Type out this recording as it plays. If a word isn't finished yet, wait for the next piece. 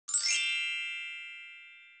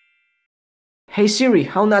Hey Siri,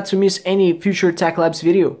 how not to miss any future Tech Labs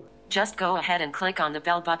video? Just go ahead and click on the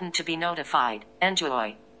bell button to be notified.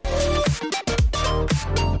 Enjoy.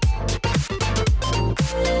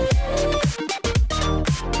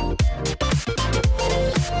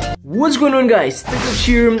 What's going on, guys? TinyBar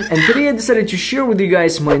here, and today I decided to share with you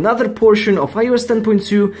guys my another portion of iOS 10.2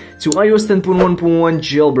 to iOS 10.1.1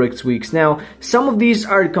 jailbreak tweaks. Now, some of these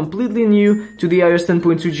are completely new to the iOS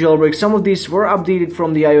 10.2 jailbreak, some of these were updated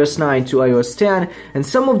from the iOS 9 to iOS 10, and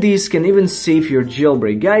some of these can even save your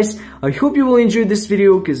jailbreak. Guys, I hope you will enjoy this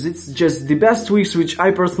video because it's just the best tweaks which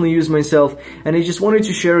I personally use myself, and I just wanted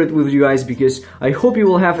to share it with you guys because I hope you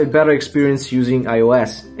will have a better experience using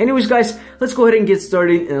iOS. Anyways, guys, let's go ahead and get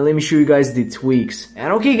started and let me show you guys the tweaks.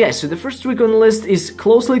 And okay, guys, so the first tweak on the list is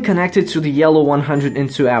closely connected to the yellow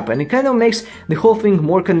 102 app, and it kind of makes the whole thing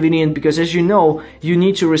more convenient because, as you know, you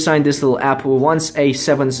need to resign this little app once a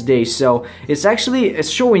 7th day. So it's actually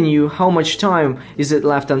showing you how much time is it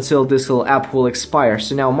left until this little app will expire.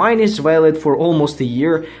 So now mine is valid for almost a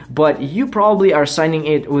year, but you probably are signing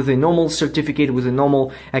it with a normal certificate, with a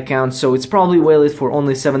normal account, so it's probably valid for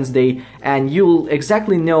only 7th day, and you'll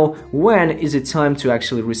exactly know when is it time to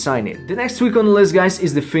actually resign it. The next tweak on the list, guys,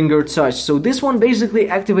 is the FingerTouch. So this one basically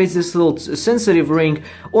activates this little sensitive ring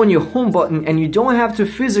on your home button, and you don't have to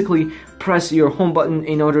physically press your home button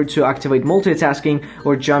in order to activate multitasking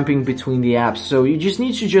or jumping between the apps. So you just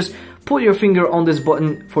need to just put your finger on this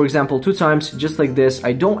button, for example, 2 times, just like this.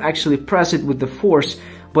 I don't actually press it with the force,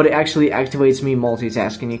 but it actually activates me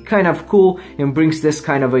multitasking. It's kind of cool and brings this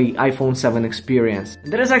kind of a iPhone 7 experience.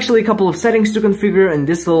 There is actually a couple of settings to configure in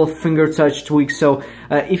this little FingerTouch tweak. So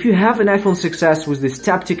if you have an iPhone 6s with this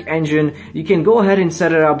Taptic Engine, you can go ahead and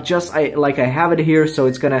set it up just like I have it here. So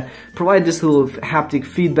it's gonna provide this little haptic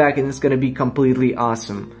feedback, and it's gonna be completely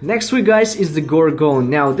awesome. Next tweak, guys, is the Gorgone.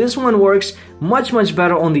 Now this one works much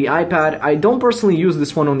better on the iPad. I don't personally use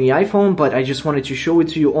this one on the iPhone, but I just wanted to show it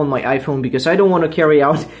to you on my iPhone because I don't want to carry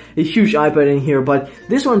out a huge iPad in here. But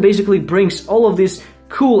this one basically brings all of these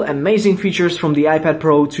cool, amazing features from the iPad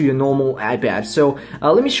Pro to your normal iPad. So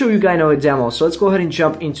let me show you guys now a demo. So let's go ahead and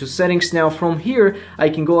jump into settings. Now from here I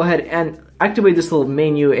can go ahead and activate this little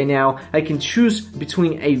menu, and now I can choose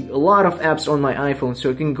between a lot of apps on my iPhone, so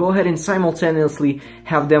you can go ahead and simultaneously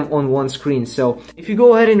have them on one screen. So if you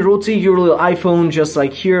go ahead and rotate your little iPhone just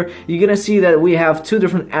like here, you're gonna see that we have 2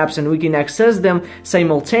 different apps and we can access them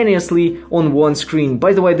simultaneously on one screen.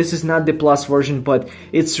 By the way, this is not the Plus version, but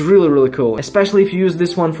it's really cool, especially if you use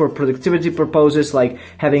this one for productivity purposes, like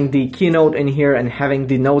having the keynote in here and having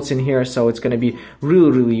the notes in here. So it's gonna be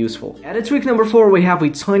really useful. At tweak number 4, we have a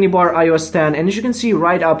TinyBar iOS, and as you can see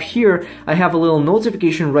right up here, I have a little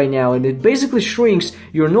notification right now, and it basically shrinks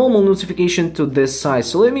your normal notification to this size.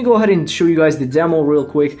 So let me go ahead and show you guys the demo real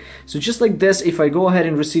quick. So just like this, if I go ahead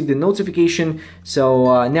and receive the notification,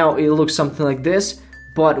 so now it looks something like this.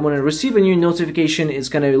 But when I receive a new notification, it's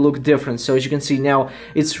gonna look different. So as you can see now,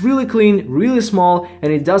 it's really clean, really small,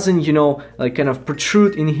 and it doesn't, you know, like kind of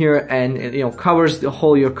protrude in here, and it, you know, covers the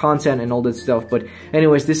whole your content and all that stuff. But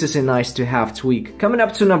anyways, this is a nice to have tweak. Coming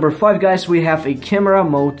up to number 5, guys, we have a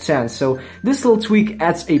CameraModeSense. So this little tweak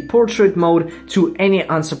adds a portrait mode to any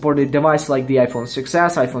unsupported device like the iPhone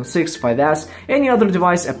 6s, iPhone 6, 5s, any other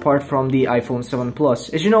device apart from the iPhone 7 Plus.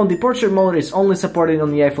 As you know, the portrait mode is only supported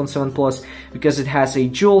on the iPhone 7 Plus because it has a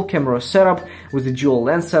dual camera setup with a dual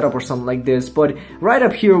lens setup or something like this. But right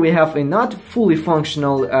up here we have a not fully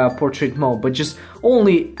functional portrait mode, but just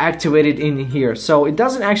only activated in here. So it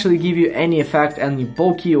doesn't actually give you any effect, any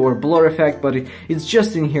bokeh or blur effect, but it's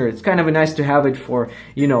just in here. It's kind of nice to have it for,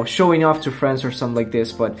 you know, showing off to friends or something like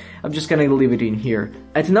this, but I'm just gonna leave it in here.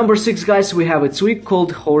 At number 6, guys, we have a tweak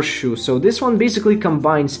called HorseShoe. So this one basically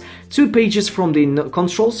combines 2 pages from the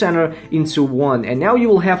control center into one, and now you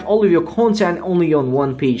will have all of your content only on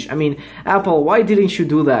one page. I mean, Apple, why didn't you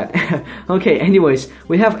do that? Okay, anyways,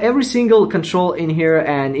 we have every single control in here,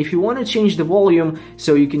 and if you want to change the volume,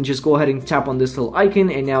 so you can just go ahead and tap on this little icon,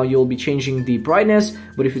 and now you'll be changing the brightness.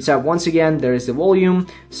 But if you tap once again, there is the volume.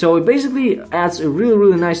 So it basically adds a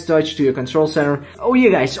really nice touch to your control center. Oh yeah,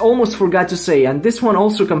 guys, almost forgot to say, and this one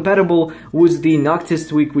also compatible with the Noctis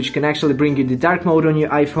tweak, which can actually bring you the dark mode on your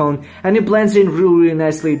iPhone, and it blends in really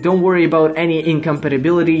nicely. Don't worry about any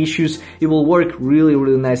incompatibility issues. It will work really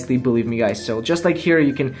nicely, believe me, guys. So just like here,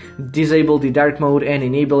 you can disable the dark mode and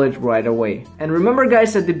enable it right away. And remember,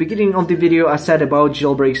 guys, at the beginning of the video I said about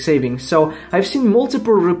jailbreak saving. So I've seen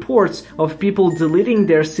multiple reports of people deleting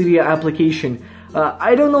their Cydia application.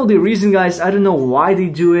 I don't know the reason, guys. I don't know why they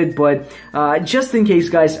do it, but just in case,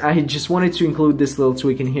 guys, I just wanted to include this little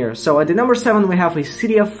tweak in here. So at the number 7 we have a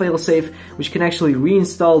Cydia Failsafe, which can actually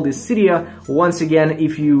reinstall the Cydia once again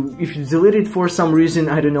if you delete it for some reason.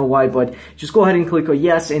 I don't know why, but just go ahead and click on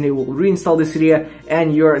yes and it will reinstall the Cydia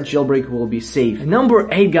and your jailbreak will be safe. Number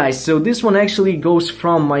 8, guys, so this one actually goes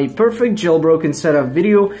from my perfect jailbroken setup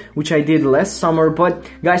video, which I did last summer. But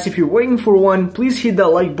guys, if you're waiting for one, please hit that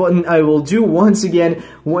like button. I will do once again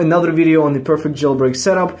another video on the perfect jailbreak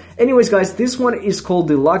setup. Anyways, guys, this one is called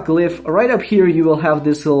the LockGlyph. Right up here you will have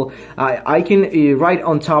this little icon right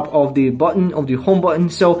on top of the button, of the home button.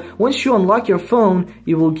 So once you unlock your phone,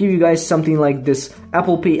 it will give you guys something like this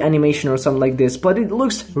Apple Pay animation or something like this, but it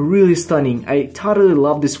looks really stunning. I totally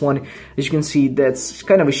love this one. As you can see, that's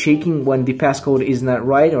kind of a shaking when the passcode is not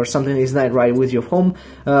right or something is not right with your home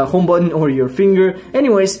button or your finger.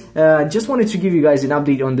 Anyways, just wanted to give you guys an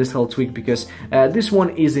update on this whole tweak because this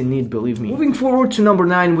one is in need, believe me. Moving forward to number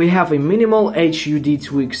 9, we have a MinimalHUD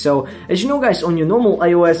tweak. So as you know, guys, on your normal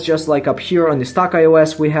iOS, just like up here on the stock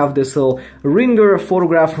iOS, we have this little ringer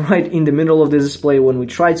photograph right in the middle of the display when we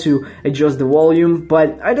try to adjust the volume.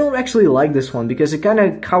 But I don't actually like this one because it kind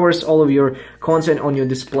of covers all of your content on your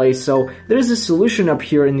display. So there is a solution up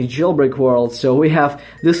here in the jailbreak world. So we have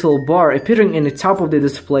this little bar appearing in the top of the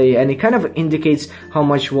display, and it kind of indicates how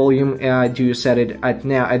much volume do you set it at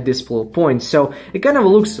now at this little point. So it kind of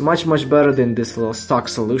looks much better than this little stock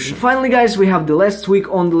solution. And finally, guys, we have the last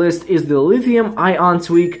tweak on the list is the Lithium Ion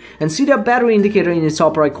tweak, and see that battery indicator in the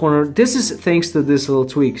top right corner. This is thanks to this little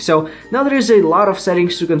tweak. So now there is a lot of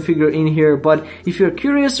settings to configure in here, but if you're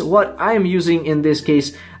curious what I am using in this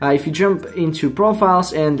case, if you jump into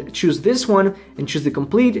profiles and choose this one and choose the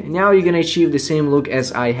complete, now you're gonna achieve the same look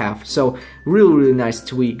as I have. So really nice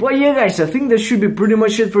tweak. But yeah, guys, I think that should be pretty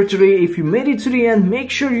much it for today. If you made it to the end, make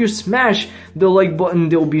sure you smash the like button.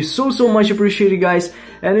 They'll be so much appreciated, guys.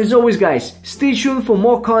 And as always, guys, stay tuned for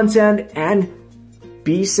more content and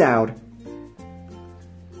peace out.